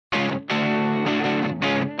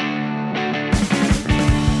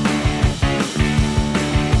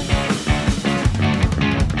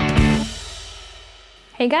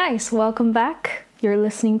Hey guys, welcome back. You're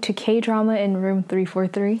listening to K-Drama in Room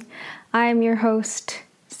 343. I'm your host,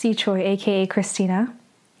 C Choi, aka Christina.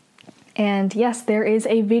 And yes, there is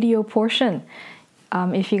a video portion.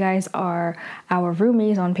 If you guys are our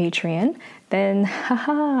roomies on Patreon, then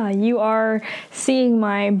haha, you are seeing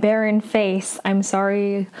my barren face. I'm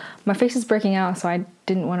sorry, my face is breaking out, so I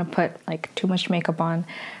didn't want to put like too much makeup on.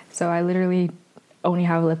 So I literally only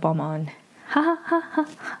have lip balm on. Ha ha ha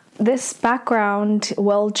ha. This background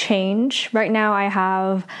will change. Right now I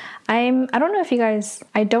don't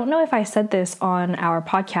know if I said this on our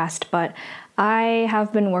podcast, but I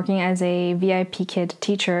have been working as a VIP Kid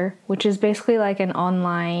teacher, which is basically like an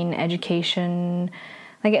online education,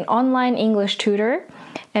 like an online English tutor.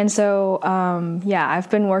 And so,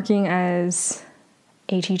 I've been working as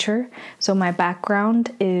a teacher. So my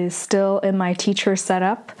background is still in my teacher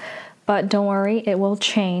setup. But don't worry, it will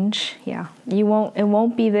change. Yeah, it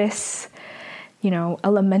won't be this,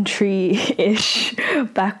 elementary-ish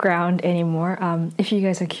background anymore. If you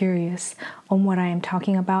guys are curious on what I am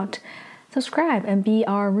talking about, subscribe and be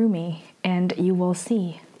our roomie, and you will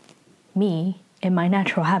see me in my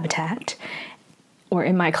natural habitat or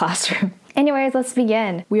in my classroom. Anyways, let's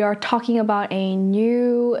begin. We are talking about a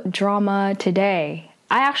new drama today.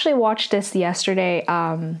 I actually watched this yesterday.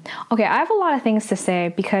 I have a lot of things to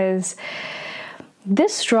say because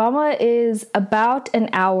this drama is about an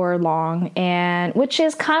hour long, and which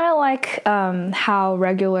is kind of like how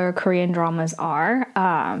regular Korean dramas are.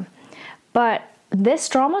 But this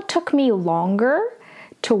drama took me longer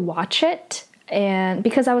to watch it, and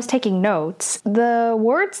because I was taking notes. The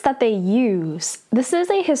words that they use, this is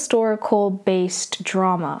a historical based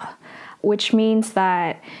drama, which means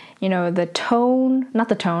that the tone, not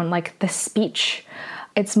the tone, like the speech,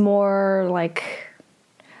 it's more like,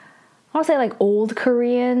 I want to say like old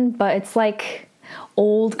Korean, but it's like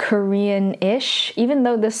old Korean-ish, even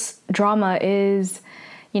though this drama is,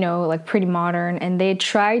 like pretty modern, and they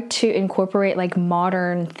tried to incorporate like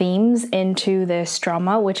modern themes into this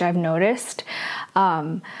drama, which I've noticed.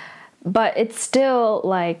 But it's still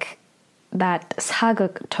like that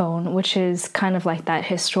sageuk tone, which is kind of like that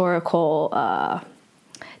historical,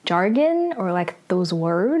 jargon or like those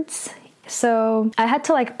words. So I had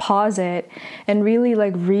to like pause it and really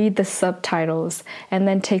like read the subtitles and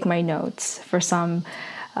then take my notes for some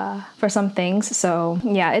things. So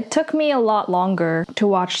yeah, it took me a lot longer to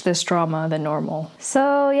watch this drama than normal.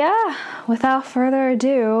 So yeah, without further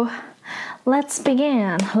ado, let's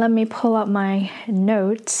begin. Let me pull up my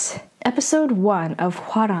notes. Episode 1 of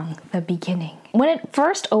Hwarang, the beginning. When it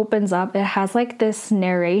first opens up, it has like this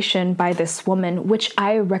narration by this woman, which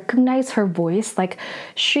I recognize her voice. Like,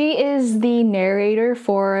 she is the narrator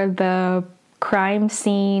for the crime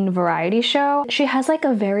scene variety show. She has like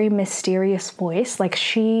a very mysterious voice. Like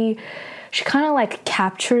she kind of like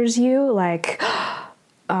captures you. Like,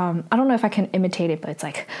 I don't know if I can imitate it, but it's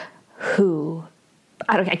like, who?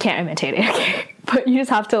 I can't imitate it, okay? But you just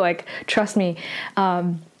have to like trust me.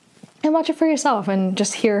 And watch it for yourself and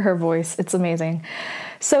just hear her voice. It's amazing.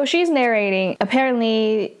 So she's narrating.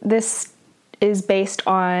 Apparently, this is based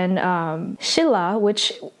on Shilla,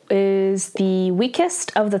 which is the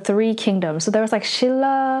weakest of the three kingdoms. So there was like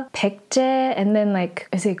Shilla, Baekje, and then like,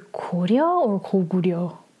 is it Goryeo or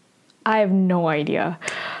Goguryeo? I have no idea.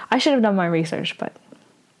 I should have done my research, but.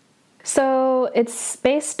 So it's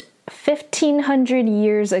based 1500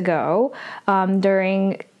 years ago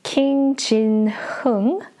during King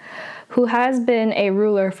Jin-hung, who has been a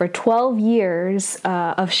ruler for 12 years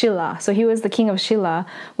of Shilla. So he was the king of Shilla,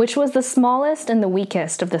 which was the smallest and the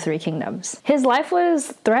weakest of the three kingdoms. His life was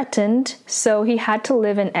threatened, so he had to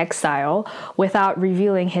live in exile without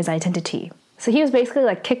revealing his identity. So he was basically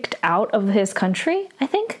like kicked out of his country, I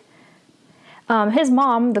think. His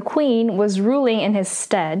mom, the queen, was ruling in his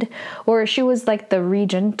stead, or she was like the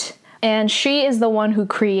regent. And she is the one who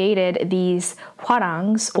created these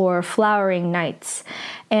hwarangs, or flowering nights.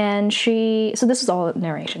 And so this is all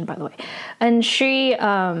narration, by the way. And she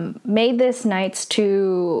made this nights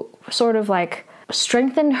to sort of like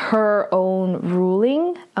strengthen her own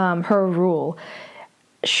ruling, her rule.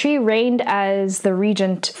 She reigned as the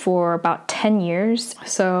regent for about 10 years.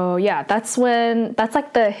 So yeah, that's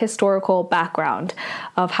like the historical background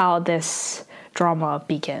of how this drama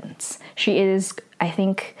begins. She is, I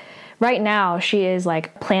think, right now, she is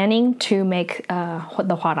like planning to make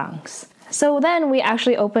the hwarangs. So then we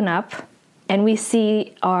actually open up and we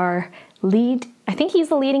see our lead, I think he's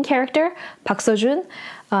the leading character, Park Seo-joon.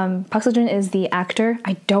 Park Seo-joon is the actor.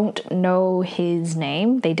 I don't know his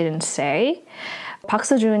name. They didn't say. Park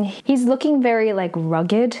Seo-joon, he's looking very like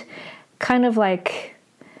rugged, kind of like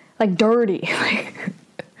dirty.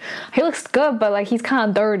 He looks good, but like he's kind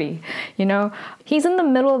of dirty, you know? He's in the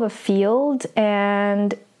middle of a field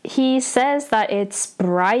and he says that it's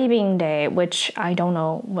bribing day, which I don't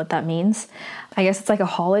know what that means. I guess it's like a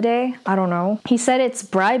holiday. I don't know. He said it's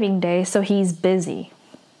bribing day, so he's busy.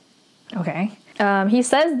 Okay. He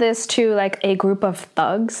says this to like a group of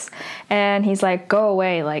thugs and he's like, go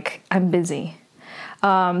away, like I'm busy.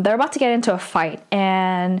 They're about to get into a fight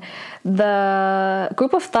and the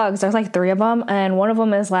group of thugs, there's like 3 of them and one of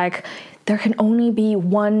them is like, there can only be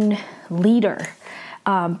one leader.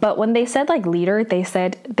 But when they said like leader,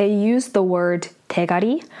 they used the word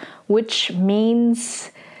대가리, which means,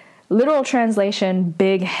 literal translation,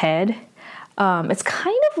 big head. It's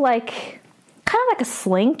kind of like a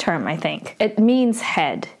slang term, I think. It means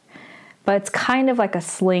head, but it's kind of like a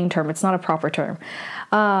slang term. It's not a proper term.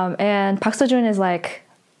 And Park Seo-joon is like,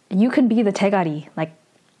 you can be the 대가리, like,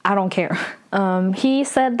 I don't care. He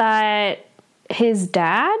said that his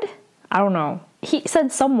dad, I don't know, he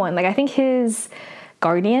said someone, like I think his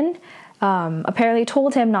guardian, apparently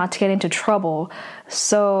told him not to get into trouble,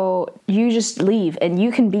 so you just leave and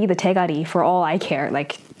you can be the 대가리 for all I care,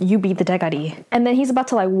 like you be the 대가리. And then he's about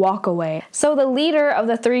to like walk away. So the leader of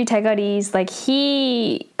the 3 대가리s, like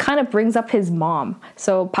he kind of brings up his mom,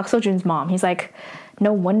 so Park Seo-joon's mom. He's like,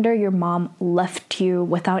 no wonder your mom left you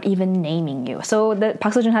without even naming you. So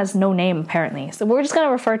Park Seo-joon has no name apparently, so we're just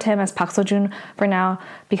gonna refer to him as Park Seo-joon for now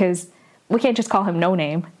because we can't just call him no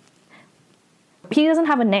name. He doesn't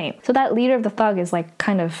have a name. So that leader of the thug is like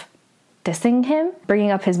kind of dissing him,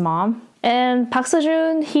 bringing up his mom. And Park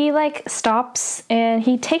Seo-joon, he like stops and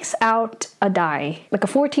he takes out a die, like a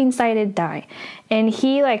 14-sided die. And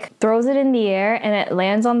he like throws it in the air and it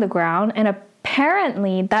lands on the ground. And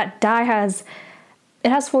apparently that die has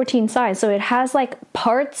 14 sides. So it has like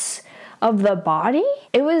parts of the body.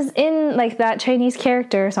 It was in like that Chinese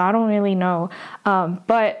character, so I don't really know.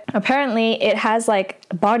 But apparently it has like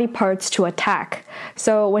body parts to attack.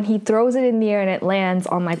 So when he throws it in the air and it lands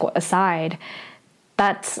on like a side,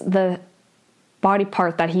 that's the body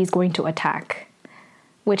part that he's going to attack.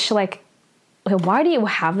 Which like, why do you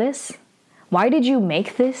have this? Why did you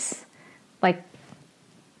make this? Like,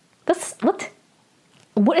 this,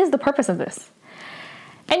 what is the purpose of this?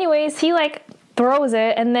 Anyways, he like throws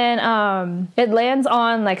it and then it lands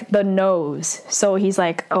on like the nose. So he's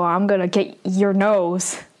like, oh, I'm gonna get your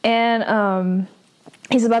nose. And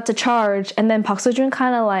he's about to charge and then Park Seo-joon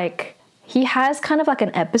kind of like, he has kind of like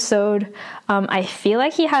an episode. I feel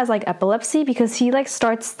like he has like epilepsy because he like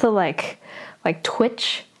starts to like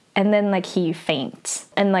twitch and then like he faints.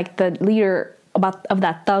 And like the leader of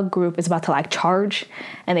that thug group is about to like charge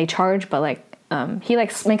and they charge, but like he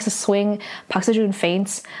like makes a swing. Park Seo-joon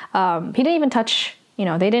faints. He didn't even touch, you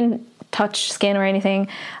know, they didn't touch skin or anything.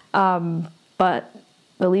 But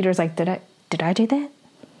the leader's like, did I do that?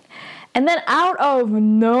 And then out of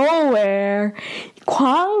nowhere,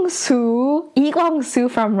 Lee Kwang-soo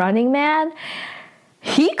from Running Man,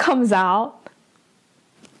 he comes out.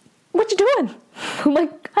 What you doing? Like,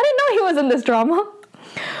 I didn't know he was in this drama.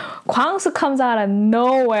 Kwang-soo comes out of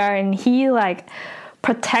nowhere and he like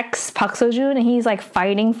protects Park Seo-joon and he's like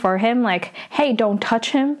fighting for him, like, hey, don't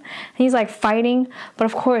touch him. And he's like fighting, but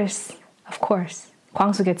of course,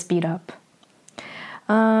 Kwang-soo gets beat up.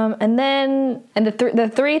 And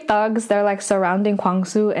the 3 thugs, they're like surrounding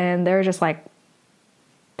Kwang-soo and they're just like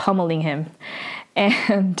pummeling him.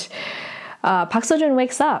 And Park Seo-joon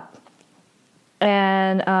wakes up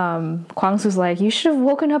and Kwang-soo's like, you should have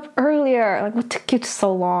woken up earlier. Like, what took you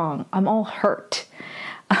so long? I'm all hurt.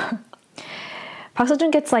 Park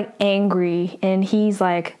Seo-joon gets like angry and he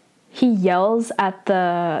yells at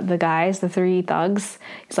the guys, the 3 thugs.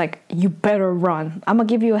 He's like, you better run. I'm gonna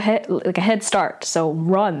give you a head start, so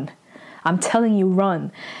run. I'm telling you,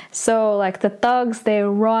 run. So like the thugs, they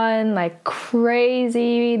run like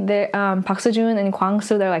crazy. Park Seo-joon and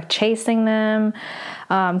Kwang-soo, they're like chasing them.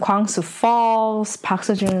 Kwang-soo falls. Park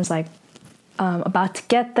Seo-joon is like about to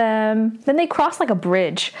get them. Then they cross like a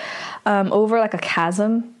bridge over like a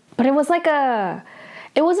chasm. But it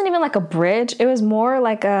wasn't even like a bridge. It was more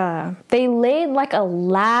like they laid like a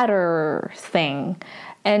ladder thing.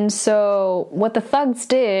 And so what the thugs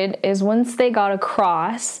did is once they got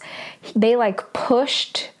across, they like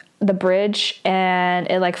pushed the bridge and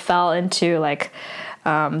it like fell into like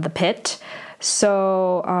the pit.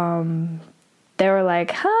 So they were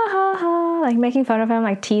like, ha ha ha, like making fun of him,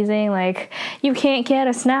 like teasing, like, you can't get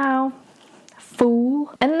us now,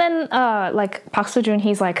 fool. And then like Park Seo-joon,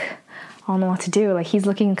 he's like, I don't know what to do. Like he's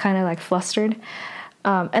looking kind of like flustered.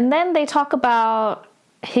 And then they talk about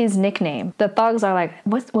his nickname. The thugs are like,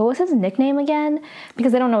 what was his nickname again?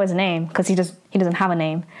 Because they don't know his name because he doesn't have a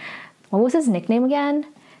name. What was his nickname again?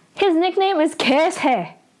 His nickname is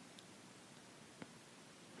Kese.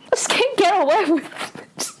 Just can't get away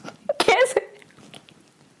with Kese.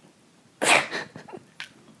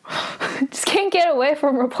 Just can't get away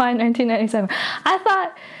from Reply 1997. I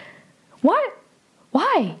thought, what?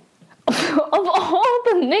 Why? Of all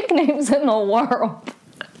the nicknames in the world,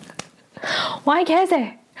 why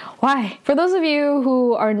Kese? Why? For those of you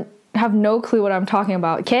who have no clue what I'm talking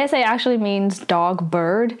about, Kese actually means dog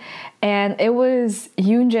bird, and it was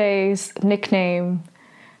Yoonjae's nickname.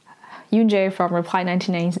 Yoonjae from Reply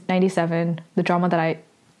 1997, the drama that I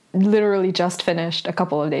literally just finished a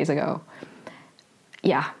couple of days ago.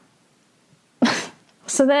 Yeah.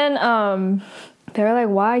 So then they were like,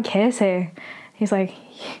 why Kese? He's like,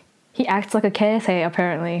 he acts like a Kese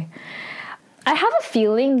apparently. I have a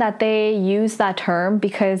feeling that they use that term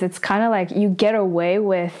because it's kind of like you get away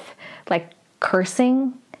with like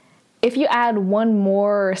cursing if you add one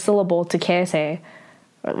more syllable to Kese,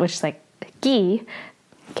 which is like ki,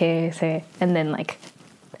 Kese, and then like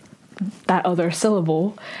that other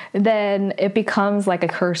syllable, then it becomes like a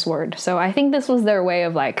curse word. So I think this was their way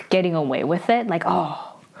of like getting away with it. Like,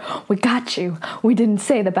 oh, we got you. We didn't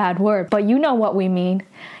say the bad word, but you know what we mean,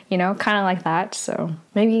 you know, kind of like that. So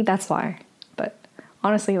maybe that's why. But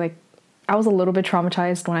honestly, like I was a little bit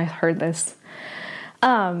traumatized when I heard this.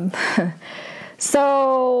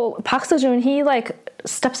 So Park Seo-joon, he like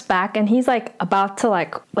steps back and he's like about to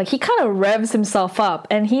like he kind of revs himself up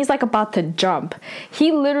and he's like about to jump.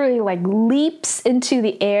 He literally like leaps into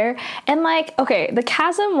the air and like, okay, the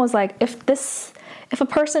chasm was like, if a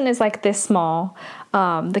person is like this small,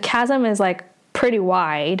 the chasm is like pretty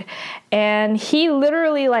wide, and he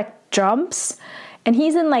literally like jumps and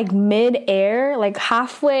he's in like mid-air, like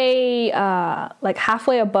halfway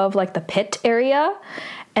above like the pit area.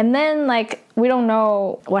 And then, like, we don't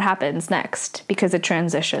know what happens next because it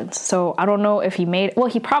transitions. So I don't know if he made it. Well,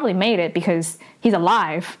 he probably made it because he's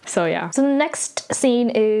alive. So yeah. So the next scene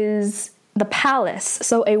is the palace.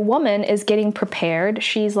 So a woman is getting prepared.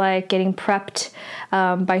 She's like getting prepped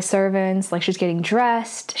by servants. Like she's getting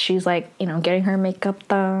dressed. She's like, you know, getting her makeup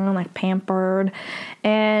done, like pampered.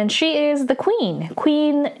 And she is the queen,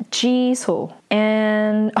 Queen Jisoo.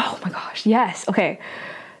 And oh my gosh, yes. Okay.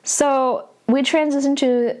 So we transition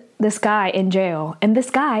to this guy in jail, and this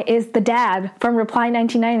guy is the dad from Reply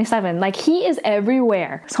 1997. Like he is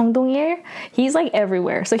everywhere. Song Dong-il, he's like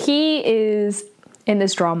everywhere. So he is in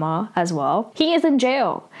this drama as well. He is in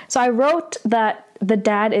jail. So I wrote that the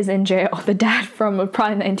dad is in jail, the dad from Reply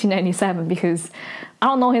 1997, because I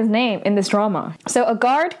don't know his name in this drama. So a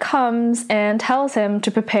guard comes and tells him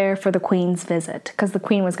to prepare for the queen's visit because the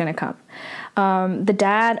queen was going to come. The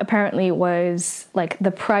dad apparently was like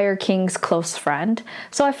the prior king's close friend.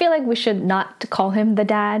 So I feel like we should not call him the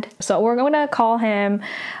dad. So we're going to call him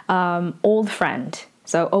old friend.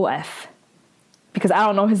 So OF, because I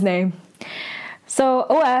don't know his name. So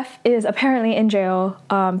OF is apparently in jail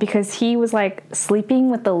because he was like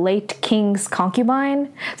sleeping with the late king's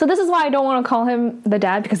concubine. So this is why I don't want to call him the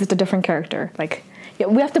dad, because it's a different character. Like, yeah,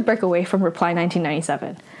 we have to break away from Reply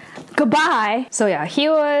 1997. Goodbye. So yeah, he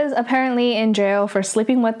was apparently in jail for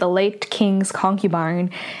sleeping with the late king's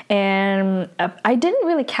concubine, and I didn't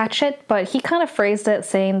really catch it, but he kind of phrased it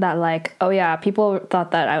saying that like, oh yeah, people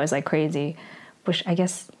thought that I was like crazy, which I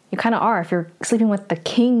guess you kind of are if you're sleeping with the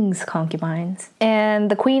king's concubines.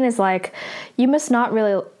 And the queen is like, you must not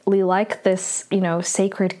really like this, you know,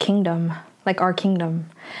 sacred kingdom, like our kingdom.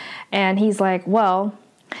 And he's like, well,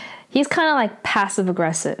 he's kind of like passive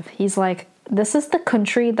aggressive. He's like, this is the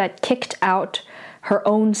country that kicked out her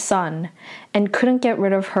own son and couldn't get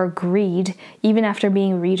rid of her greed even after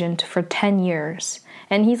being regent for 10 years.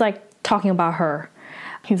 And he's like talking about her.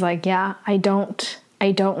 He's like, yeah, I don't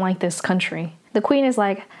like this country. The queen is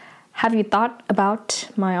like, have you thought about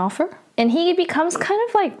my offer? And he becomes kind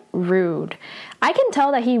of like rude. I can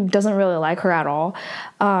tell that he doesn't really like her at all.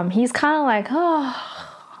 He's kind of like,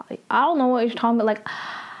 oh, I don't know what you're talking about. Like,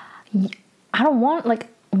 I don't want, like,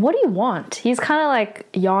 what do you want? He's kind of like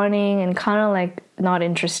yawning and kind of like not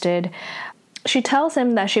interested. She tells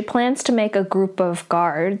him that she plans to make a group of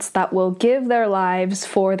guards that will give their lives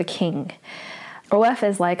for the king. OF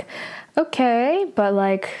is like, okay, but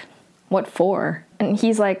like, what for? And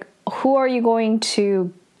he's like, who are you going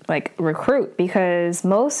to like recruit? Because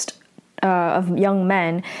most of young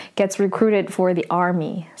men gets recruited for the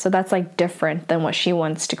army. So that's like different than what she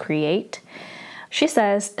wants to create. She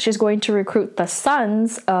says she's going to recruit the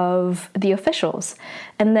sons of the officials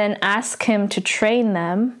and then ask him to train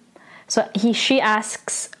them. So she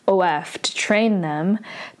asks OF to train them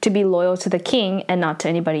to be loyal to the king and not to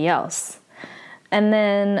anybody else. And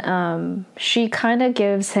then she kind of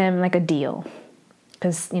gives him like a deal.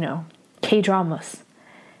 because, K-dramas,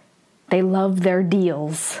 they love their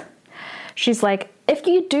deals. She's like, if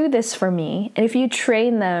you do this for me, and if you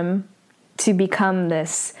train them to become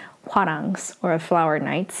this hwarangs, or flower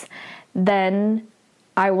knights, then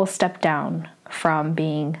I will step down from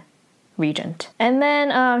being regent. And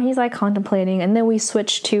then he's like contemplating, and then we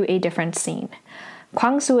switch to a different scene.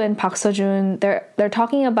 Kwang-soo and Park Seo-joon, they're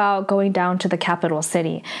talking about going down to the capital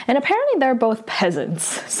city. And apparently they're both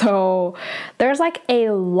peasants. So there's like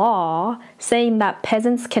a law saying that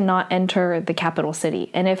peasants cannot enter the capital city.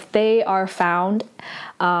 And if they are found,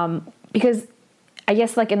 because I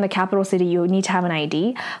guess like in the capital city you need to have an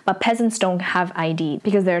ID, but peasants don't have ID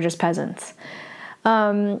because they're just peasants.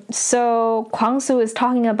 So Kwang-soo is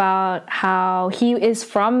talking about how he is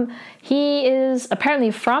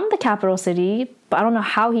apparently from the capital city, but I don't know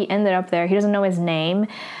how he ended up there. He doesn't know his name.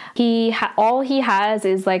 All he has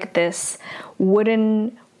is like this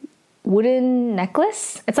wooden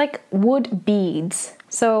necklace. It's like wood beads.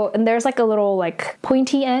 So, and there's like a little like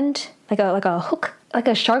pointy end, like a hook, like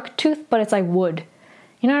a shark tooth, but it's like wood.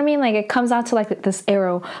 You know what I mean? Like it comes out to like this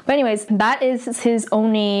arrow. But anyways, that is his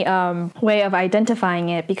only way of identifying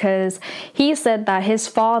it, because he said that his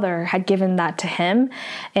father had given that to him,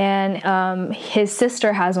 and his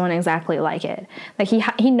sister has one exactly like it. Like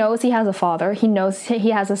he knows he has a father. He knows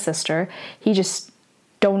he has a sister. He just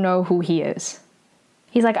don't know who he is.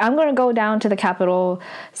 He's like, I'm going to go down to the capital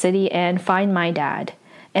city and find my dad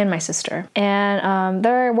and my sister. And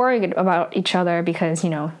they're worried about each other because,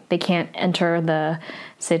 they can't enter the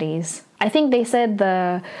cities. I think they said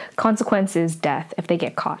the consequence is death if they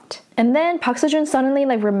get caught. And then Park Seo-joon suddenly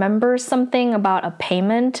like remembers something about a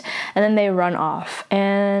payment, and then they run off.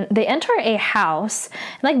 And they enter a house,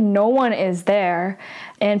 and like no one is there.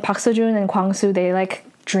 And Park Seo-joon and Kwang-soo, they like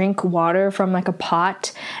drink water from like a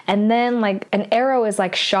pot, and then like an arrow is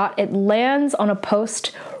like shot. It lands on a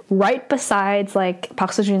post right besides like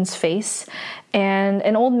Park Seo-joon's face, and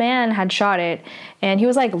an old man had shot it, and he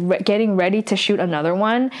was like getting ready to shoot another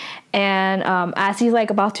one. And as he's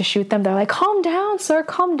like about to shoot them, they're like, calm down, sir,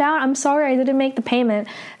 calm down, I'm sorry, I didn't make the payment.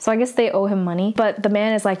 So I guess they owe him money. But the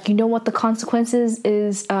man is like, you know what the consequences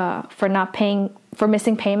is for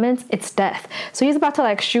missing payments? It's death. So he's about to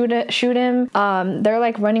like shoot him. They're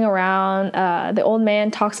like running around. The old man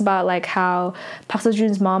talks about like how Park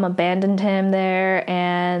Seo-joon's mom abandoned him there,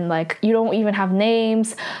 and like you don't even have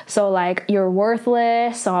names, so like you're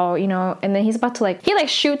worthless. So and then he's about to he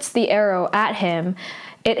shoots the arrow at him.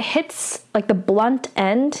 It hits like the blunt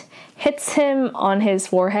end hits him on his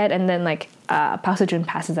forehead, and then Park Seo-joon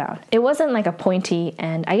passes out. It wasn't like a pointy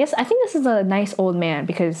end. I think this is a nice old man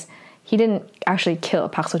because he didn't actually kill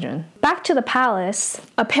Park Seo-joon. Back to the palace.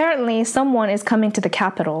 Apparently someone is coming to the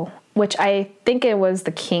capital, which I think it was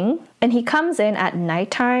the king. And he comes in at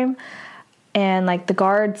nighttime, and the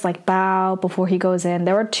guards bow before he goes in.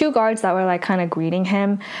 There were two guards that were kind of greeting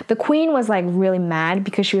him. The queen was really mad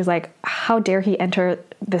because she was like, how dare he enter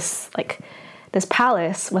this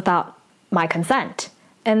palace without my consent?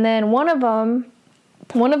 And then one of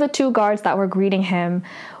the two guards that were greeting him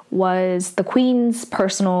was the queen's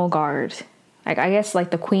personal guard. I guess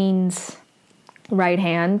the queen's right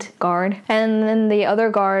hand guard. And then the other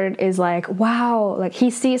guard is like, wow,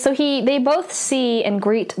 they both see and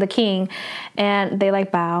greet the king, and they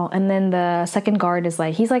bow. And then the second guard is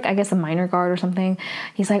he's I guess a minor guard or something.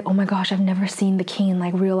 He's like, oh my gosh, I've never seen the king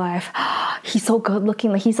in real life. He's so good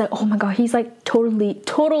looking. He's like, oh my god, he's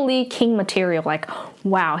totally king material.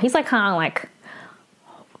 Wow. He's kind of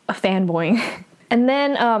a fanboy. And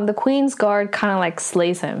then the queen's guard kind of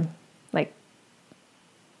slays him.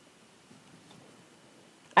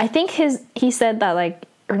 I think he said that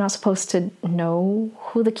you're not supposed to know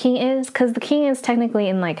who the king is, because the king is technically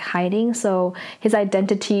in hiding, so his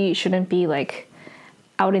identity shouldn't be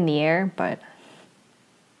out in the air. But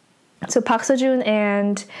so Park Seo-joon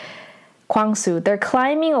and Kwang-soo, they're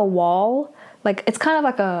climbing a wall. It's kind of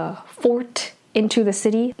like a fort into the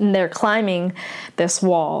city, and they're climbing this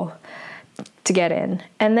wall to get in.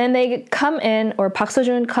 And then they come in, or Park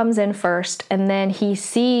Seo-joon comes in first, and then he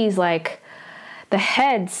sees the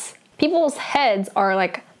heads, people's heads are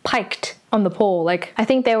piked on the pole. I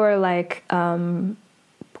think they were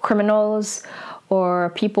criminals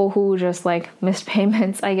or people who just missed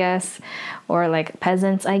payments, I guess, or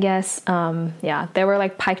peasants, I guess. Yeah, they were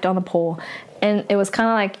piked on the pole. And it was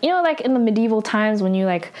kind of in the medieval times when you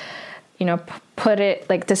put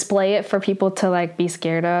it, display it for people to be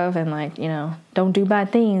scared of, and don't do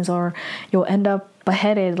bad things or you'll end up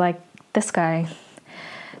beheaded like this guy.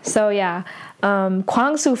 So yeah,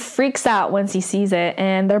 Kwang-soo freaks out once he sees it,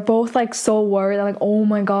 and they're both like so worried. They're like, oh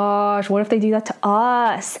my gosh, what if they do that to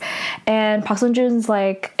us? And Park Sung-joon's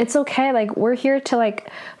like, it's okay, like we're here to like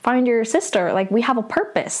find your sister, like we have a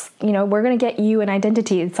purpose, you know, we're gonna get you an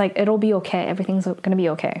identity. It's like, it'll be okay, everything's gonna be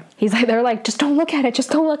okay. He's like, they're like, just don't look at it,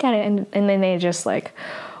 and then they just like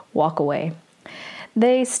walk away.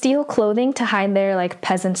 They steal clothing to hide their like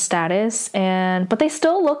peasant status, but they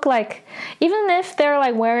still look like, even if they're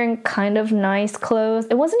like wearing kind of nice clothes,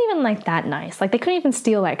 it wasn't even like that nice. Like they couldn't even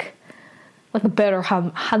steal like the better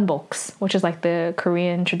hanboks, which is like the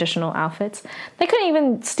Korean traditional outfits. They couldn't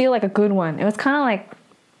even steal like a good one. It was kind of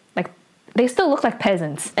like they still look like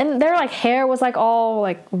peasants, and their like hair was like all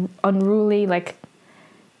like unruly, like.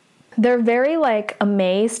 They're very like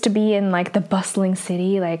amazed to be in like the bustling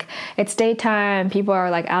city. Like it's daytime, people are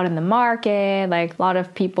like out in the market, like a lot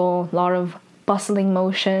of people, a lot of bustling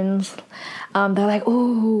motions. They're like,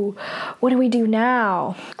 ooh, what do we do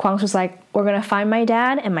now? Kwang-soo's like, we're gonna find my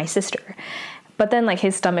dad and my sister. But then like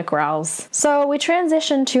his stomach growls. So we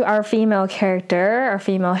transition to our female character, our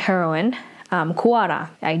female heroine, Kwara.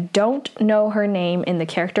 I don't know her name in the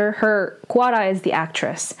character. Kwara is the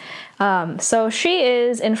actress. So she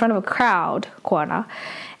is in front of a crowd, Kwara,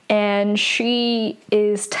 and she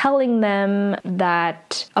is telling them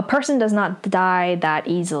that a person does not die that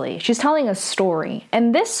easily. She's telling a story.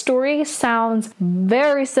 And this story sounds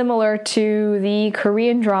very similar to the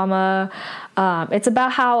Korean drama. It's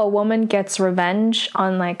about how a woman gets revenge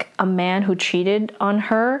on like a man who cheated on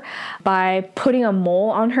her by putting a mole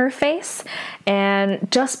on her face.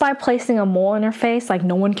 And just by placing a mole on her face, like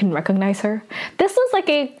no one can recognize her. This was like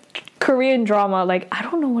a Korean drama, like I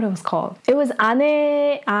don't know what it was called. It was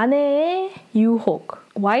아내의 유혹,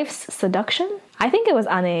 wife's seduction. I think it was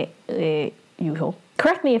아내의 유혹.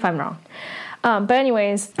 Correct me if I'm wrong. But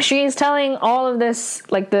anyways, she's telling all of this,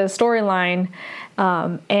 like the storyline,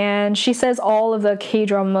 and she says all of the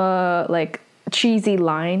K-drama like cheesy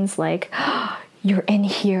lines, like "You're in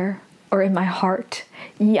here" or "In my heart."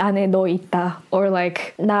 이 안에 너 있다, or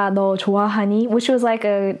like 나 너 좋아하니, which was like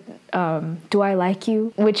a do I like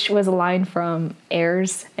you, which was a line from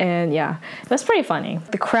Airs. And yeah, it was pretty funny.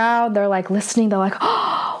 The crowd, they're like listening, they're like,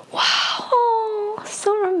 oh wow, oh,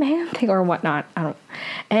 so romantic or whatnot. I don't.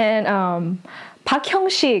 And Park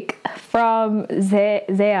Hyung-sik from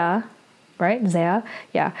Zea, right? Zea,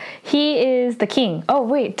 yeah. He is the king. Oh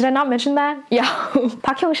wait, did I not mention that? Yeah,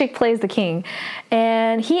 Park Hyung-sik plays the king,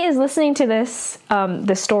 and he is listening to this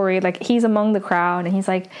story. Like he's among the crowd, and he's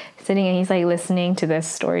like sitting and he's like listening to this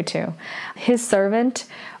story too. His servant,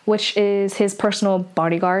 which is his personal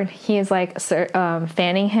bodyguard, he is like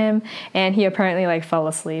fanning him, and he apparently like fell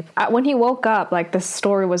asleep. When he woke up, like the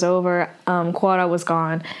story was over, Kwara was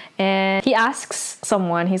gone, and he asks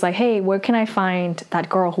someone, he's like, hey, where can I find that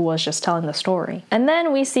girl who was just telling the story? And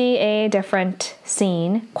then we see a different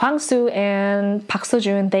scene. Kwang-soo and Park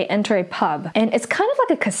Seo-joon, they enter a pub, and it's kind of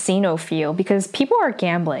like a casino feel because people are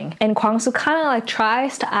gambling, and Kwang-soo kind of like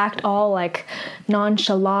tries to act all like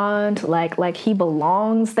nonchalant, like he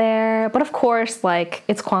belongs there, but of course like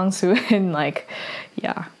it's Kwang-soo and like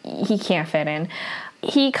yeah, he can't fit in.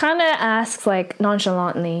 He kind of asks like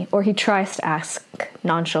nonchalantly, or he tries to ask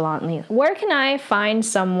nonchalantly, where can I find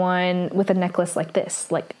someone with a necklace like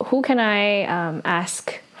this? Like who can I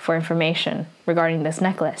ask for information regarding this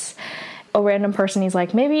necklace? A random person, he's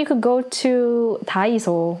like, maybe you could go to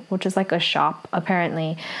Daiso, which is like a shop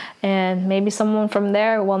apparently, and maybe someone from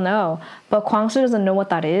there will know. But Kwang-soo doesn't know what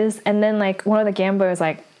that is. And then like one of the gamblers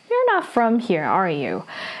like, you're not from here, are you?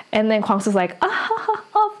 And then Kwang-soo's like,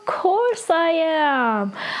 of course I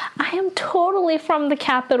am. I am totally from the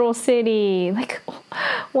capital city. Like,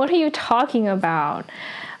 what are you talking about?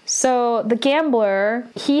 So the gambler,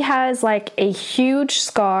 he has like a huge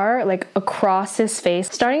scar like across his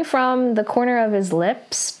face, starting from the corner of his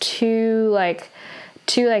lips to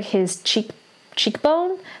his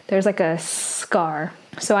cheekbone. There's like a scar.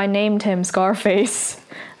 So I named him Scarface.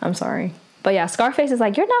 I'm sorry. But yeah, Scarface is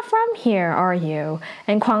like, you're not from here, are you?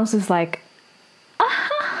 And Kwang-soo's like,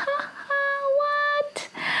 what?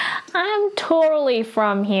 I'm totally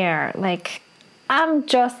from here. Like, I'm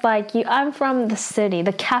just like you. I'm from the city,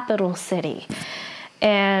 the capital city.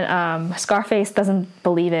 And Scarface doesn't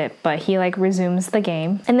believe it, but he like resumes the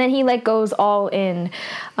game. And then he like goes all in,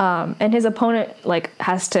 and his opponent like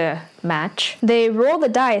has to match. They roll the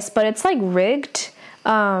dice, but it's like rigged.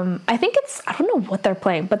 I think I don't know what they're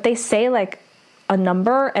playing, but they say like a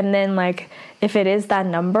number, and then like if it is that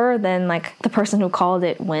number, then like the person who called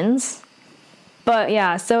it wins. But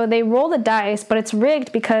yeah, so they roll the dice, but it's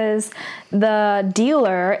rigged because the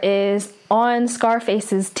dealer is on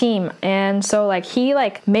Scarface's team, and so like he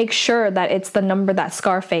like makes sure that it's the number that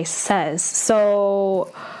Scarface says.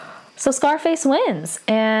 So Scarface wins,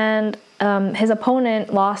 and his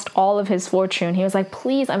opponent lost all of his fortune. He was like,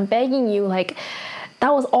 please, I'm begging you, like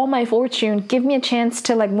that was all my fortune, give me a chance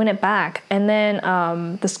to like win it back. And then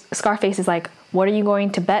the Scarface is like, what are you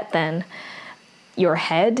going to bet then? Your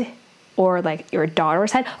head or like your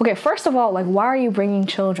daughter's head? Okay, first of all, like why are you bringing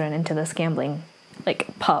children into this gambling like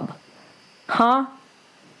pub? Huh?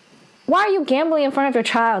 Why are you gambling in front of your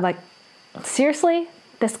child? Like, seriously?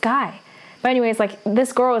 This guy. But anyways, like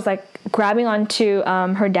this girl is like grabbing onto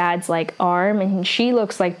her dad's like arm, and she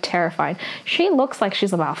looks like terrified. She looks like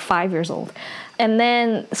she's about 5 years old. And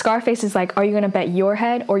then Scarface is like, are you gonna bet your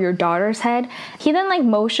head or your daughter's head? He then like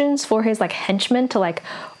motions for his like henchman to like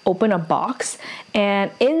open a box,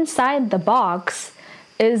 and inside the box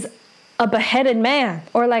is a beheaded man,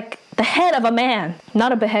 or like the head of a man.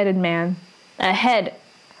 Not a beheaded man, a head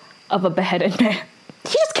of a beheaded man.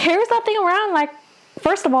 He just carries that thing around like,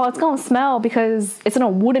 first of all, it's gonna smell because it's in a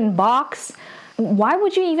wooden box. Why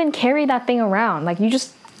would you even carry that thing around? Like, you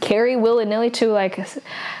just carry willy-nilly to like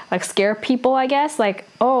scare people, I guess. Like,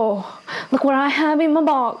 oh, look what I have in my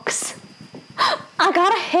box. I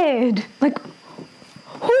got a head. Like,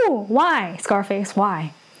 who? Why, Scarface?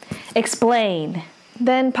 Why? Explain.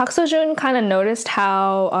 Then Park Seo-joon kind of noticed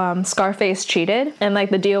how Scarface cheated, and like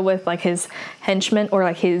the deal with like his henchman or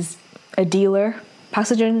like a dealer. Park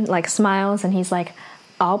Seo-joon like smiles and he's like,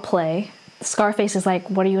 I'll play. Scarface is like,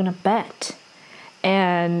 what are you gonna bet?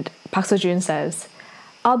 And Park Seo-joon says,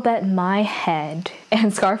 I'll bet my head.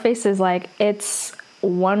 And Scarface is like, it's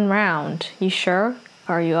 1 round. You sure?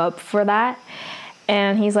 Are you up for that?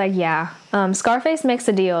 And he's like, yeah. Scarface makes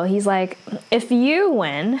a deal. He's like, if you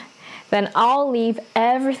win, then I'll leave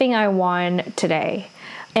everything I won today.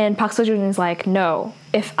 And Park Seo-joon is like, no.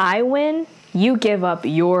 If I win, you give up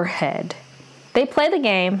your head. They play the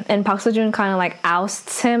game, and Park Seo-joon kind of like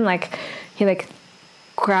ousts him. Like, he like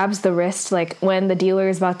grabs the wrist like when the dealer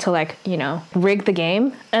is about to like, you know, rig the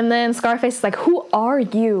game. And then Scarface is like, who are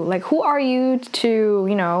you? Like, who are you to,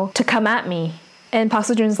 you know, to come at me? And Park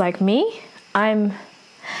Seo-joon's like, me? I'm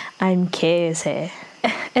Kese.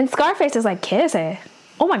 And Scarface is like, Kese?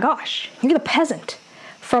 Oh my gosh, you're the peasant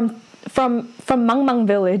from Mangmang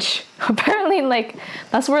Village. Apparently, like,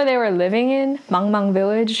 that's where they were living in, Mangmang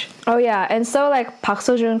Village. Oh yeah, and so like Park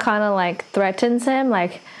Seo-joon kind of like threatens him,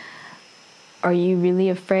 like, are you really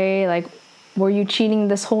afraid? Like, were you cheating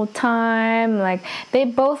this whole time? Like, they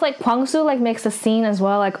both like, Kwang-soo like makes a scene as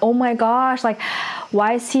well, like, oh my gosh, like,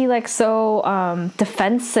 why is he like so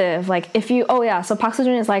defensive? Like, if you, oh yeah, so Park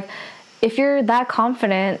Seo-joon is like, if you're that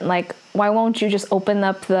confident, like, why won't you just open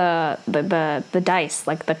up the dice,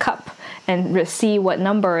 like the cup, and see what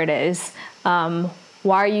number it is? Why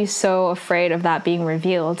are you so afraid of that being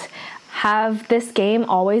revealed? Have this game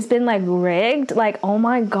always been like rigged? Like, oh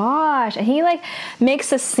my gosh. And he like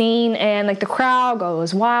makes a scene, and like the crowd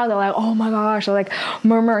goes wild. They're like, oh my gosh. They're like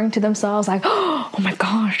murmuring to themselves like, oh my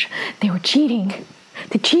gosh, they were cheating.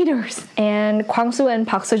 The cheaters. And Kwang-soo and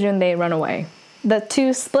Park Seo-joon, they run away. The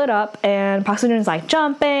two split up, and Park Seo-joon's like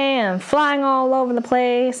jumping and flying all over the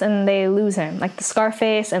place, and they lose him. Like the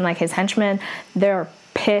Scarface and like his henchmen, they're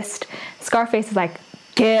pissed. Scarface is like,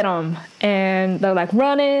 get him, and they're like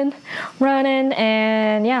running,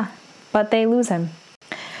 and yeah, but they lose him.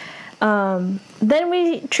 Then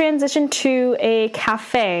we transition to a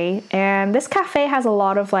cafe, and this cafe has a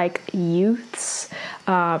lot of like youths.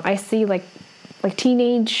 I see like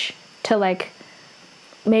teenage to like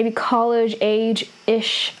maybe college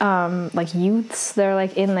age-ish like youths. They're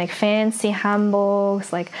like in like fancy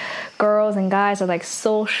hanboks, like girls and guys are like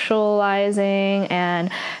socializing,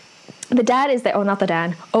 and the dad is there. Oh, not the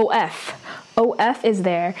dad. OF is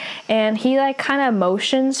there, and he like kind of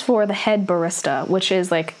motions for the head barista, which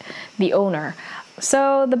is like the owner.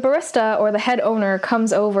 So the barista or the head owner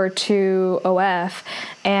comes over to OF,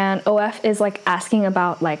 and OF is like asking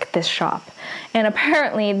about like this shop, and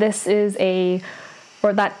apparently this is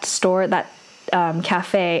that store, that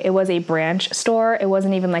cafe, it was a branch store. It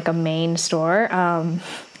wasn't even like a main store.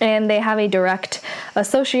 And they have a direct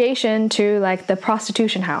association to like the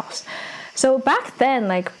prostitution house. So back then,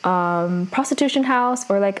 like prostitution house,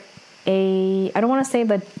 or like I don't want to say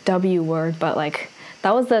the W word, but like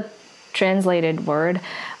that was the translated word.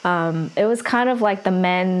 It was kind of like the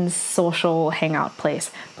men's social hangout place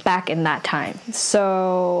back in that time.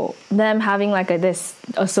 So them having like this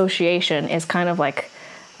association is kind of like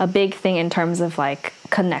a big thing in terms of like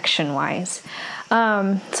connection wise.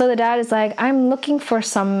 So the dad is like, I'm looking for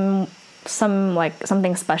some like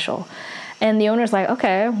something special. And the owner's like,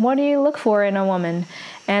 okay, what do you look for in a woman?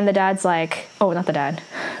 And the dad's like, oh, not the dad.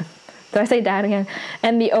 Did I say dad again?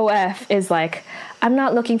 And the OF is like, I'm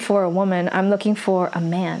not looking for a woman. I'm looking for a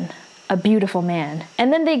man, a beautiful man.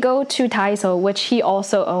 And then they go to Daiso, which he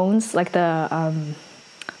also owns, like the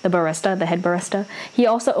barista, the head barista. He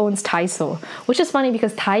also owns Daiso, which is funny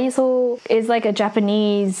because Daiso is like a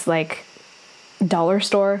Japanese like dollar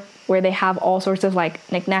store where they have all sorts of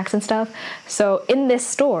like knickknacks and stuff. So in this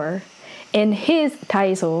store, in his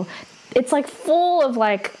Daiso, it's like full of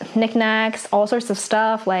like knickknacks, all sorts of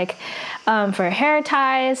stuff, like for hair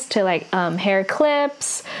ties to like hair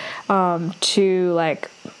clips, to like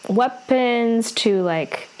weapons, to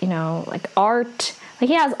like, you know, like art. Like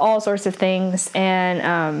he has all sorts of things.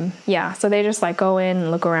 And yeah, so they just like go in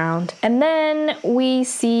and look around. And then we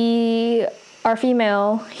see our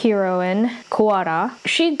female heroine, Kawara.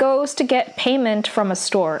 She goes to get payment from a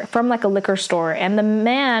store, from like a liquor store, and the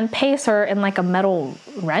man pays her in like a metal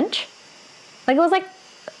wrench. Like it was like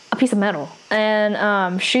a piece of metal.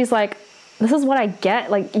 And she's like, this is what I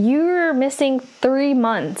get? Like you're missing 3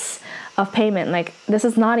 months of payment. Like this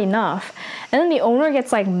is not enough. And then the owner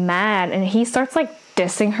gets like mad and he starts like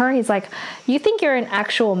dissing her. He's like, you think you're an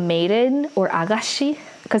actual maiden or agashi?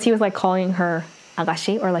 Because he was like calling her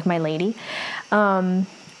agashi or like my lady.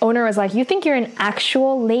 Owner was like, you think you're an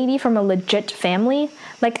actual lady from a legit family?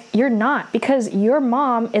 Like you're not, because your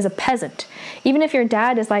mom is a peasant. Even if your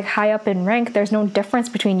dad is like high up in rank, there's no difference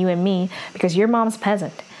between you and me because your mom's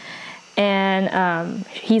peasant. And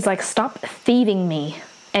he's like, stop thieving me.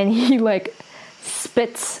 And he like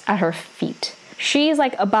spits at her feet. She's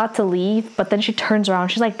like about to leave, but then she turns around.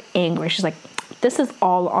 She's like angry. She's like, this is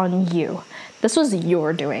all on you. This was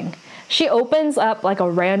your doing. She opens up like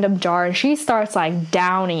a random jar and she starts like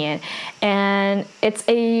downing it. And it's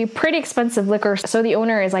a pretty expensive liquor. So the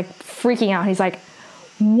owner is like freaking out. He's like,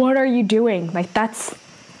 what are you doing? Like that's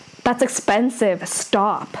expensive.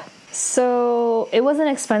 Stop. So it was an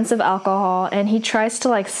expensive alcohol and he tries to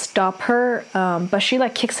like stop her. But she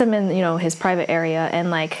like kicks him in, you know, his private area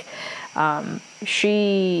and like,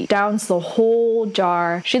 she downs the whole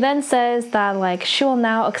jar. She then says that like she will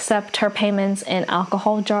now accept her payments in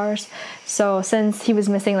alcohol jars. So since he was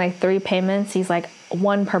missing like 3 payments, he's like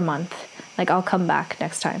 1 per month. Like I'll come back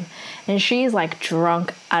next time. And she's like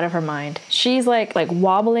drunk out of her mind. She's like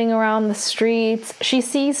wobbling around the streets. She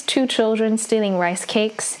sees 2 children stealing rice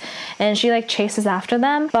cakes and she like chases after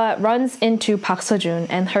them, but runs into Park Seo-joon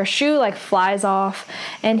and her shoe like flies off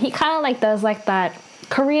and he kind of like does like that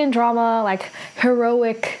Korean drama, like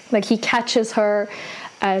heroic, like he catches her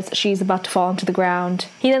as she's about to fall into the ground.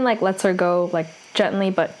 He then like lets her go like gently,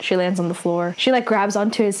 but she lands on the floor. She like grabs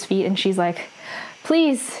onto his feet and she's like,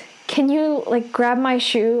 please, can you like grab my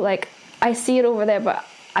shoe? Like I see it over there, but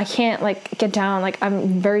I can't like get down. Like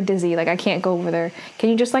I'm very dizzy. Like I can't go over there. Can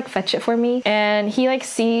you just like fetch it for me? And he like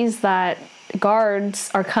sees that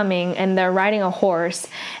guards are coming and they're riding a horse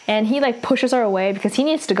and he like pushes her away because he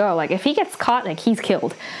needs to go. Like if he gets caught, like he's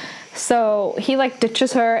killed. So he like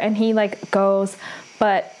ditches her and he like goes,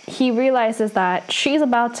 but he realizes that she's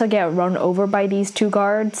about to get run over by these 2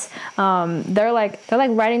 guards. They're like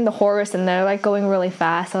riding the horse and they're like going really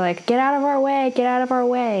fast. They're like, get out of our way, get out of our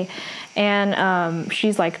way. And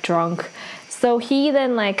she's like drunk. So he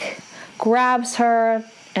then like grabs her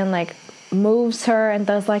and like moves her and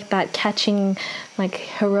does like that catching like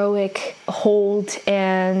heroic hold,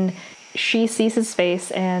 and she sees his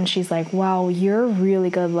face and she's like, wow, you're really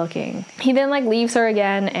good looking. He then like leaves her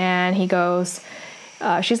again and he goes,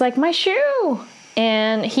 she's like, my shoe,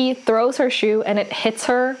 and he throws her shoe and it hits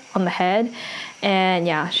her on the head. And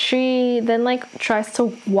yeah, she then like tries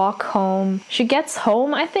to walk home. She gets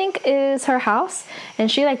home, I think is her house, and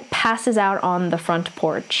she like passes out on the front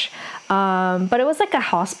porch. But it was like a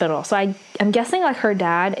hospital. So I'm guessing like her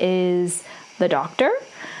dad is the doctor.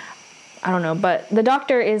 I don't know, but the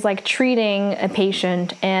doctor is like treating a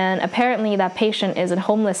patient, and apparently that patient is a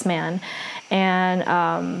homeless man.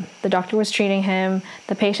 And the doctor was treating him.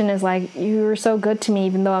 The patient is like, you're so good to me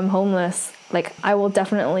even though I'm homeless. Like I will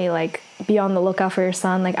definitely like be on the lookout for your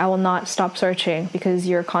son. Like I will not stop searching because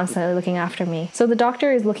you're constantly looking after me. So the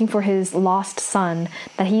doctor is looking for his lost son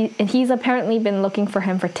and he's apparently been looking for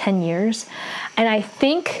him for 10 years. And I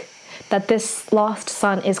think that this lost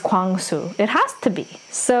son is Kwang-soo. It has to be.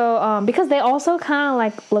 So because they also kind of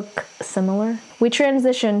like look similar. We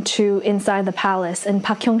transition to inside the palace and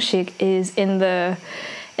Park Hyung-sik is in the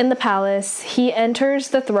palace. He enters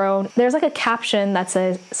the throne. There's like a caption that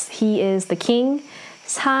says he is the king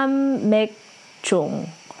Sam-mek-jung.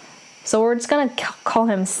 So we're just gonna call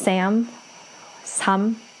him Sam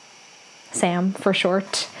for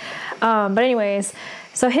short. But anyways,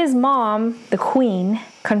 so his mom, the queen,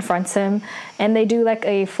 confronts him and they do like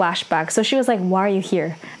a flashback. So she was like, why are you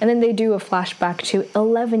here? And then they do a flashback to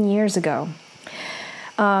 11 years ago.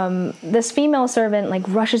 This female servant like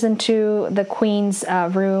rushes into the queen's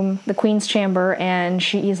room, the queen's chamber, and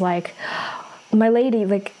she is like, my lady,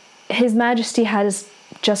 like his majesty has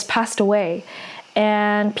just passed away.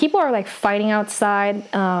 And people are like fighting outside.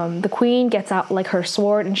 The queen gets out like her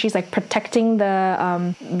sword and she's like protecting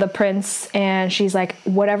the prince, and she's like,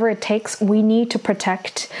 whatever it takes, we need to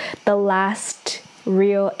protect the last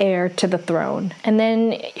real heir to the throne. And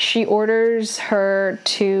then she orders her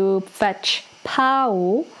to fetch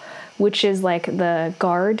Pao, which is like the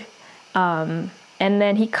guard. And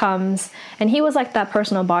then he comes, and he was like that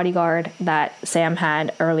personal bodyguard that Sam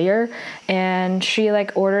had earlier, and she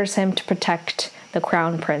like orders him to protect the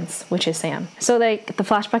crown prince, which is Sam. So like the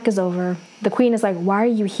flashback is over. The queen is like, why are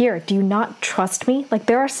you here? Do you not trust me? Like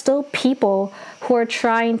there are still people who are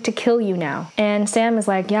trying to kill you now. And Sam is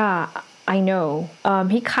like, yeah, I know.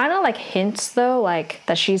 He kind of like hints though, like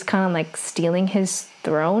that she's kind of like stealing his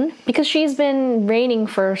throne because she's been reigning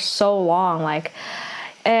for so long, like.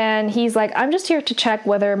 And he's like, I'm just here to check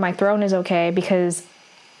whether my throne is okay because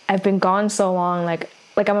I've been gone so long, like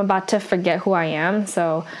I'm about to forget who I am.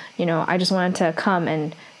 So, you know, I just wanted to come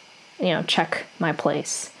and, you know, check my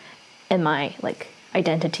place and my like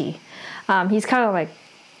identity. He's kind of like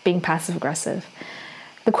being passive aggressive.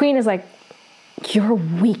 The queen is like, you're a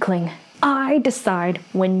weakling. I decide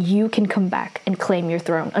when you can come back and claim your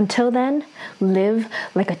throne. Until then, live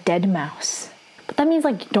like a dead mouse. But that means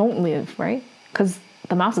like don't live, right? Because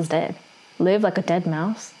the mouse is dead. Live like a dead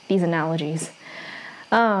mouse. These analogies.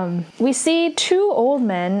 We see two old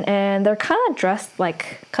men and they're kind of dressed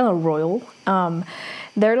like kind of royal.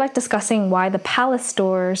 They're like discussing why the palace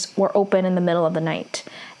doors were open in the middle of the night.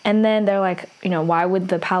 And then they're like, you know, why would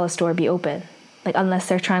the palace door be open? Like unless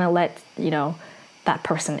they're trying to let, you know, that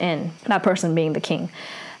person in, that person being the king.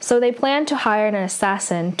 So they plan to hire an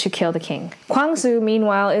assassin to kill the king. Kwang-soo,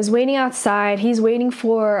 meanwhile, is waiting outside. He's waiting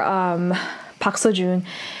for Park Seo-joon.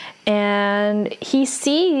 And he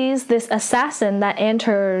sees this assassin that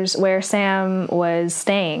enters where Sam was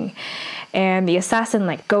staying. And the assassin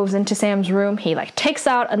like goes into Sam's room. He like takes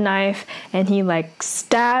out a knife and he like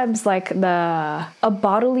stabs like a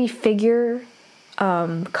bodily figure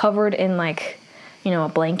covered in like, you know, a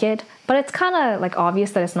blanket. But it's kind of like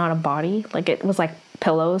obvious that it's not a body. Like it was like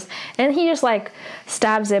pillows. And he just like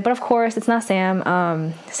stabs it. But of course it's not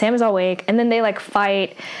Sam. Sam is awake. And then they like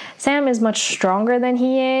fight. Sam is much stronger than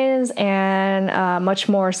he is and much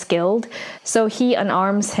more skilled. So he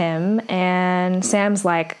unarms him. And Sam's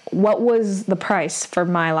like, what was the price for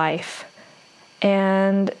my life?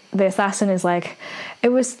 And the assassin is like, it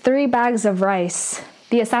was 3 bags of rice.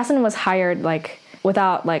 The assassin was hired like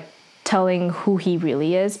without like telling who he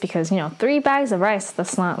really is because, you know, 3 bags of rice,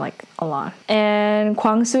 that's not like a lot. And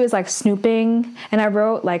Kwang-soo is like snooping, and I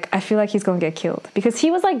wrote like, I feel like he's gonna get killed because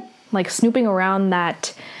he was like snooping around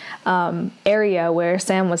that area where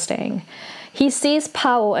Sam was staying. He sees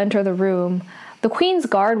Pao enter the room. The queen's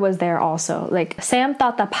guard was there also. Like Sam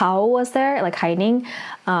thought that Pao was there, like hiding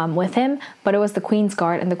with him, but it was the queen's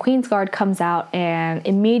guard. And the queen's guard comes out and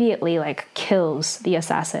immediately like kills the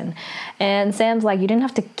assassin. And Sam's like, you didn't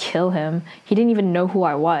have to kill him. He didn't even know who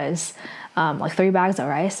I was. Like 3 bags of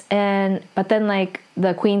rice. But then like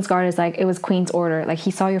the queen's guard is like, it was queen's order. Like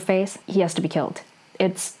he saw your face, he has to be killed.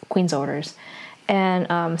 It's queen's orders.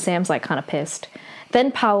 And Sam's like kind of pissed.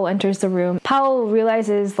 Then Pao enters the room. Pao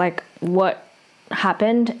realizes like what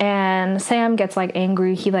happened, and Sam gets like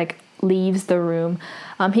angry. He like leaves the room.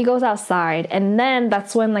 He goes outside, and then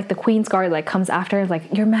that's when like the queen's guard like comes after him,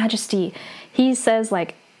 like, your majesty. He says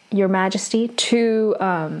like, your majesty to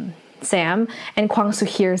Sam, and Kwang-soo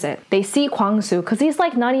hears it. They see Kwang-soo because he's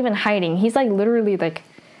like not even hiding. He's like literally like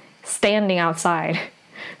standing outside.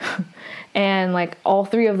 And like all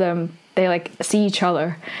 3 of them, they like see each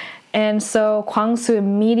other. And so Kwang-soo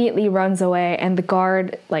immediately runs away, and the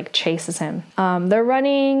guard like chases him. They're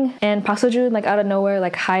running, and Park Seo-joon like out of nowhere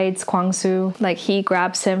like hides Kwang-soo. Like he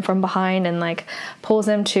grabs him from behind and like pulls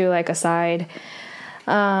him to like a side.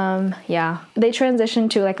 Yeah. They transition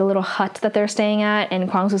to like a little hut that they're staying at, and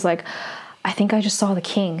Kwang-soo's like, I think I just saw the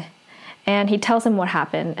king. And he tells him what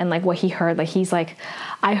happened and like what he heard. Like he's like,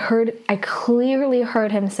 I clearly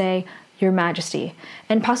heard him say, your majesty.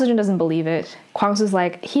 And Park Seo-joon doesn't believe it. Kwang-soo's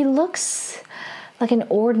like, he looks like an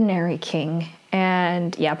ordinary king.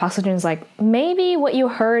 And yeah, Park Seo-joon's like, maybe what you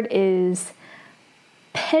heard is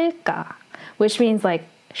팰까, which means like,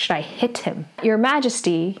 should I hit him? Your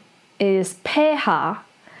majesty is 폐하,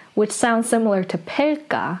 which sounds similar to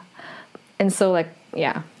팰까. And so like,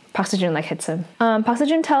 yeah, Park Seo-joon like hits him. Park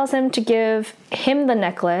Seo-joon tells him to give him the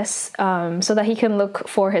necklace so that he can look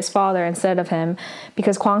for his father instead of him,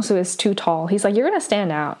 because Kwang-soo is too tall. He's like, you're gonna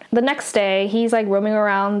stand out. The next day, he's like roaming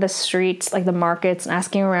around the streets, like the markets, and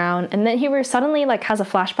asking around, and then he suddenly like has a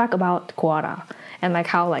flashback about Kwoara and like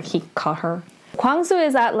how like he caught her. Kwang-soo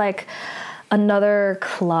is at like another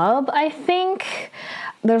club, I think.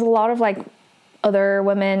 There's a lot of like other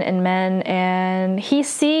women and men, and he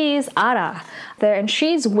sees Ara there, and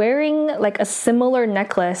she's wearing like a similar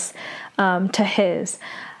necklace to his,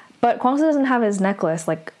 but Kwang-soo doesn't have his necklace,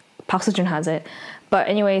 like Park Seo-joon has it. But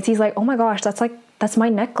anyways, he's like, oh my gosh, that's my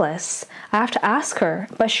necklace, I have to ask her.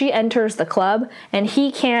 But she enters the club and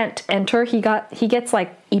he can't enter. He gets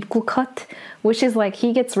like 입국컷, which is like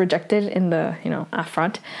he gets rejected in the, you know, up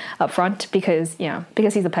front because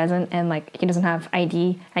he's a peasant and like he doesn't have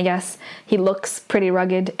ID, I guess. He looks pretty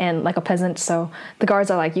rugged and like a peasant, so the guards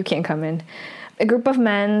are like, you can't come in. A group of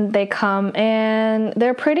men, they come and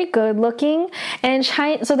they're pretty good looking, and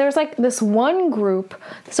so there's like this one group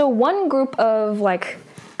of like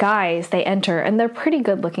guys, they enter and they're pretty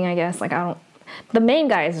good looking, I guess. Like the main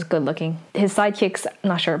guy is good looking. His sidekicks,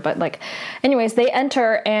 not sure, but like, anyways, they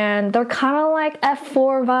enter and they're kind of like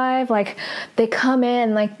F4 vibe. Like they come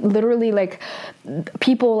in, like literally like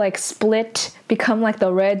people like split, become like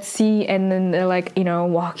the Red Sea, and then they're like, you know,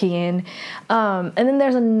 walking in. And then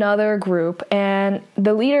there's another group, and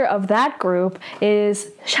the leader of that group is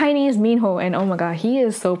Chinese Minho, and oh my god, he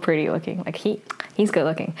is so pretty looking. Like he's good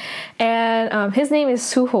looking, and his name is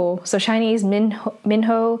Suho. So Chinese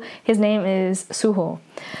Minho, his name is Suho.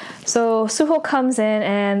 So Suho comes in,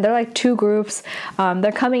 and they're like two groups.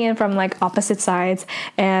 They're coming in from like opposite sides,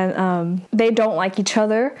 and they don't like each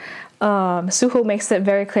other. Suho makes it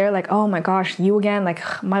very clear, like, oh my gosh, you again, like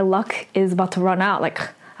my luck is about to run out, like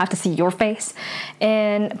I have to see your face.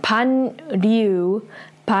 And Pan Ryu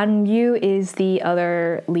is the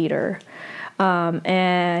other leader.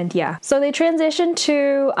 And yeah, so they transition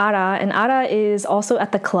to Ara, and Ara is also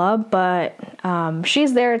at the club, but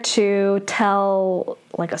she's there to tell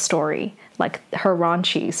like a story, like her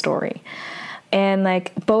raunchy story. And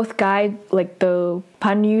like both guys, like the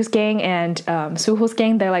Pan Yu's gang and Suho's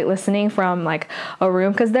gang, they're like listening from like a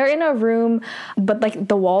room, because they're in a room but like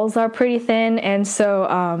the walls are pretty thin. And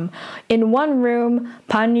so in one room,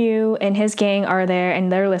 Pan Yu and his gang are there and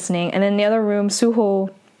they're listening, and in the other room, Suho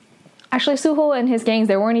and his gangs,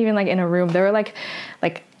 they weren't even like in a room, they were like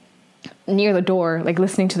near the door, like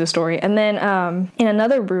listening to the story. And then in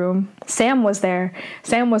another room, Sam was there.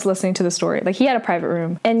 Sam was listening to the story, like he had a private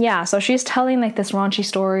room. And yeah, so she's telling like this raunchy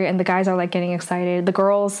story, and the guys are like getting excited, the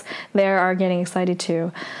girls there are getting excited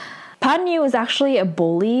too. Pan Yu is actually a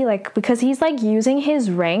bully, like because he's like using his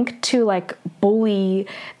rank to like bully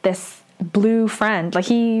this blue friend. Like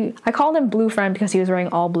I called him blue friend because he was wearing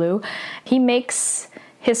all blue. He makes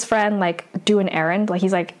his friend like do an errand, like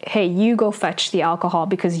he's like, hey, you go fetch the alcohol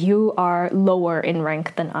because you are lower in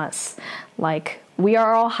rank than us, like we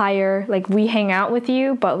are all higher, like we hang out with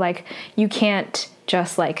you, but like you can't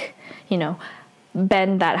just like, you know,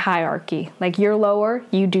 bend that hierarchy, like you're lower,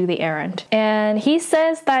 you do the errand. And he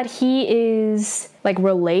says that he is like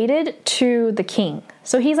related to the king,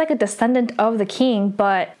 so he's like a descendant of the king,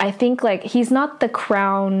 but I think like he's not the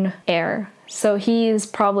crown heir, so he's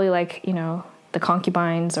probably like, you know, the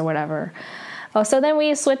concubines or whatever. So then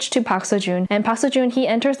we switch to Park Seo-joon, and Park Seo-joon, he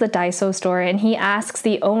enters the Daiso store and he asks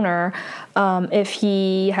the owner if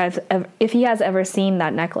he has ever seen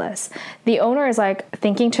that necklace. The owner is like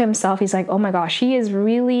thinking to himself, he's like, oh my gosh, he is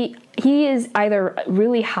either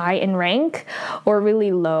really high in rank or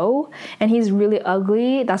really low, and he's really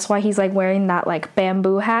ugly. That's why he's like wearing that like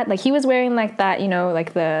bamboo hat. Like he was wearing like that, you know,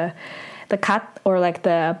 like the kat, or like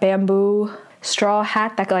the bamboo straw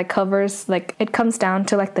hat that like covers, like it comes down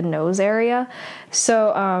to like the nose area.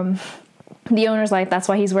 So the owner's like, that's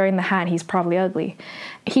why he's wearing the hat, he's probably ugly.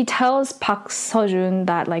 He tells Park Seo-joon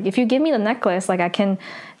that like, if you give me the necklace, like I can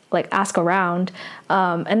like ask around.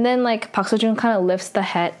 And then like Park Seo-joon kind of lifts the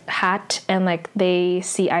hat and like they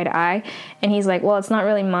see eye to eye, and he's like, well, it's not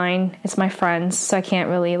really mine, it's my friend's, so I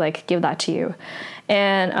can't really like give that to you.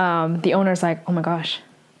 And the owner's like, oh my gosh,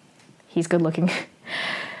 he's good looking.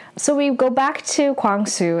 So we go back to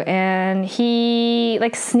Kwang-soo, and he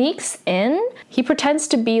like sneaks in. He pretends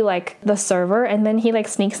to be like the server, and then he like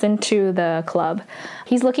sneaks into the club.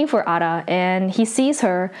 He's looking for Ara, and he sees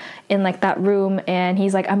her in like that room, and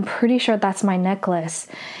he's like, I'm pretty sure that's my necklace.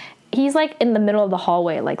 He's like in the middle of the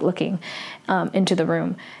hallway, like looking into the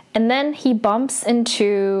room. And then he bumps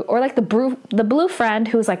into, or like the blue friend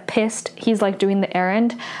who's like pissed, he's like doing the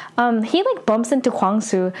errand. He like bumps into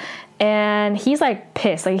Kwang-soo, and he's like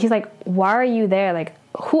pissed. Like he's like, why are you there? Like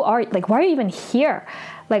who are, like, why are you even here?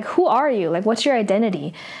 Like, who are you? Like, what's your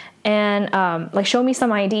identity? And like, show me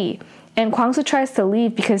some ID. And Kwang-soo tries to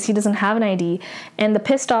leave because he doesn't have an ID. And the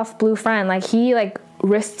pissed off blue friend, like, he like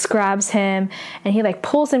wrists grabs him and he like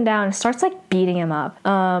pulls him down and starts like beating him up.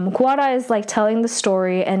 Guara is like telling the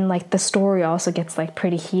story, and like the story also gets like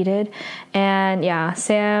pretty heated. And yeah,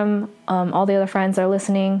 Sam, all the other friends are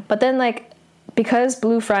listening. But then like, because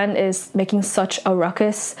blue friend is making such a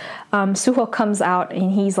ruckus, Suho comes out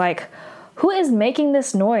and he's like, who is making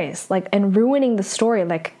this noise, like, and ruining the story?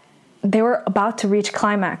 Like, they were about to reach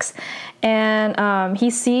climax. And he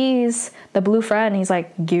sees the blue friend and he's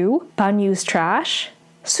like, you? Pan-yu's trash?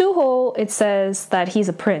 Suho, it says that he's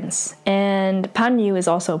a prince, and Pan-yu is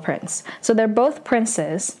also a prince. So they're both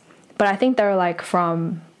princes, but I think they're like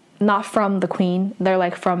not from the queen. They're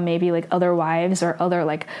like from maybe like other wives or other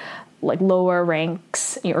like lower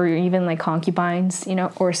ranks, or even like concubines, you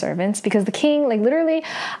know, or servants. Because the king, like, literally,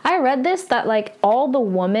 I read this, that like all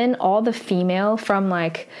the female, from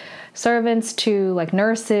like servants to like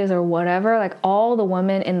nurses or whatever, like all the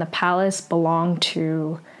women in the palace belong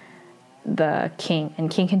to the king, and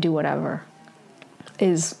king can do whatever,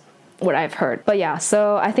 is what I've heard. But yeah,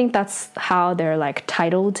 so I think that's how they're like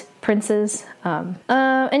titled princes.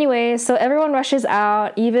 Anyway, so everyone rushes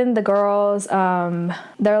out, even the girls.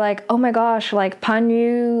 They're like, oh my gosh, like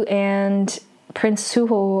Pan-yu and Prince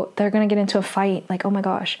Suho, they're gonna get into a fight, like, oh my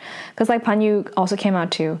gosh, because like Pan-yu also came out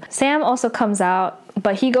too. Sam also comes out,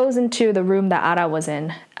 but he goes into the room that Ara was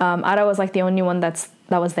in. Ara was like the only one that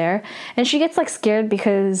was there, and she gets like scared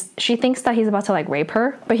because she thinks that he's about to like rape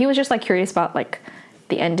her, but he was just like curious about like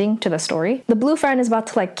the ending to the story. The blue friend is about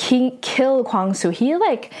to like kill Kwang-soo. He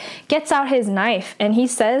like gets out his knife and he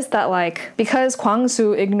says that like, because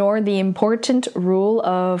Kwang-soo ignored the important rule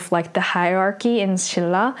of like the hierarchy in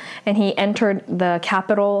Shilla, and he entered the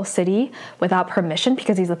capital city without permission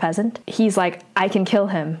because he's a peasant, he's like, I can kill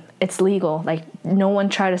him. It's legal. Like, no one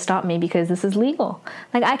try to stop me because this is legal.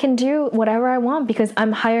 Like, I can do whatever I want because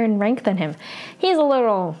I'm higher in rank than him. He's a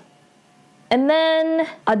little... And then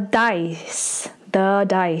a dice. A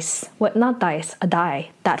die.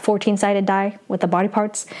 That 14-sided die with the body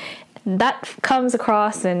parts. That comes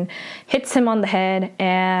across and hits him on the head,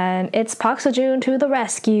 and it's Park Seo-joon to the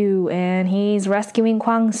rescue, and he's rescuing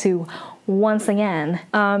Kwang-soo once again.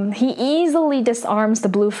 He easily disarms the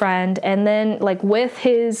blue friend, and then like with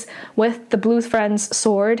the blue friend's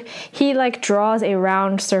sword, he like draws a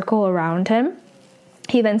round circle around him.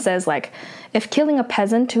 He then says like, if killing a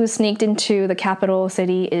peasant who sneaked into the capital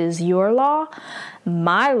city is your law,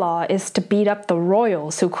 my law is to beat up the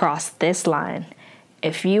royals who crossed this line.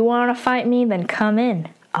 If you want to fight me, then come in.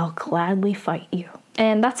 I'll gladly fight you.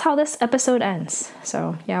 And that's how this episode ends.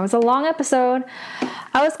 So yeah, it was a long episode.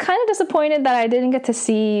 I was kind of disappointed that I didn't get to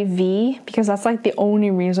see V, because that's like the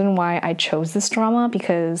only reason why I chose this drama,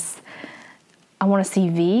 because I want to see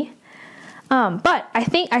V. But I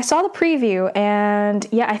think I saw the preview, and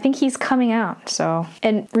yeah, I think he's coming out. So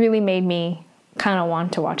it really made me kind of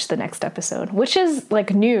want to watch the next episode, which is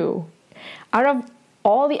like new. Out of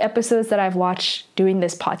all the episodes that I've watched doing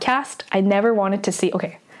this podcast, I never wanted to see,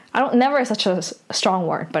 never is such a strong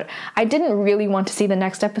word, but I didn't really want to see the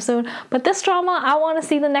next episode. But this drama, I want to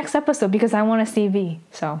see the next episode because I want to see V.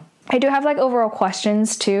 So I do have like overall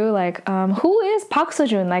questions too, like who is Park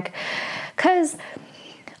Seo-joon? Like, because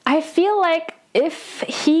I feel like if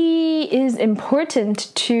he is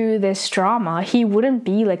important to this drama, he wouldn't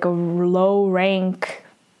be like a low rank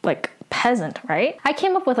like peasant, right? I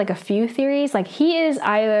came up with like a few theories. Like, he is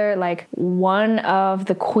either like one of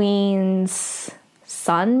the queen's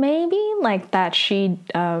son, maybe, like that she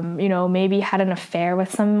maybe had an affair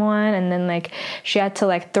with someone, and then like she had to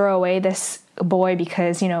like throw away this boy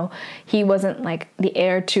because he wasn't like the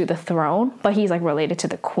heir to the throne, but he's like related to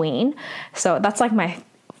the queen. So that's like my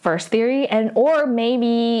first theory. And or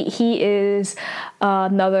maybe he is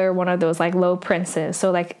another one of those like low princes,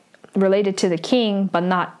 so like related to the king but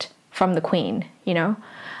not from the queen,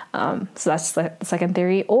 so that's the second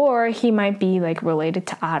theory. Or he might be like related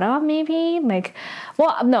to Ara, maybe, like,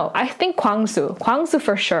 well, no, I think Kwang-soo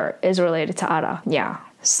for sure is related to Ara. Yeah,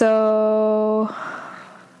 so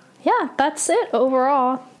yeah, that's it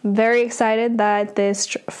overall. Very excited that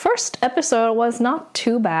this first episode was not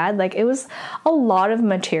too bad. Like, it was a lot of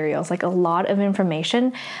materials, like a lot of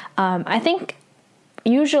information. I think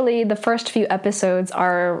usually the first few episodes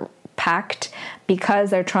are packed because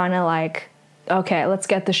they're trying to like, okay, let's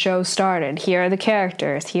get the show started. Here are the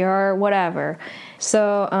characters, here are whatever.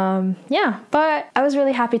 So yeah, but I was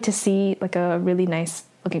really happy to see like a really nice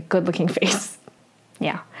good looking face.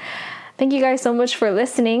 Yeah. Thank you guys so much for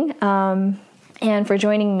listening. and for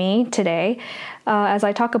joining me today as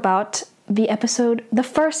I talk about the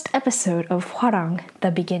first episode of Hwarang,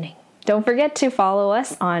 the beginning. Don't forget to follow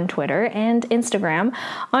us on Twitter and Instagram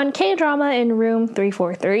on K-Drama in Room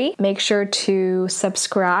 343. Make sure to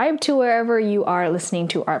subscribe to wherever you are listening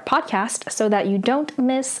to our podcast so that you don't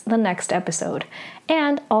miss the next episode.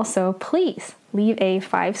 And also, please leave a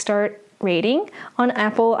 5-star rating on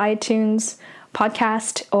Apple iTunes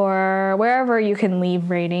podcast or wherever you can leave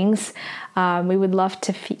ratings. We would love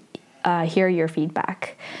to hear your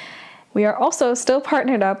feedback. We are also still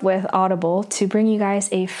partnered up with Audible to bring you guys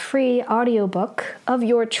a free audiobook of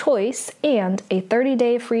your choice and a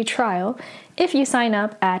 30-day free trial if you sign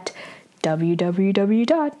up at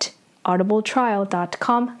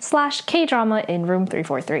www.audibletrial.com/kdrama in room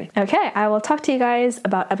 343. Okay, I will talk to you guys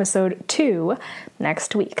about episode 2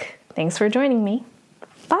 next week. Thanks for joining me.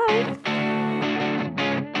 Bye!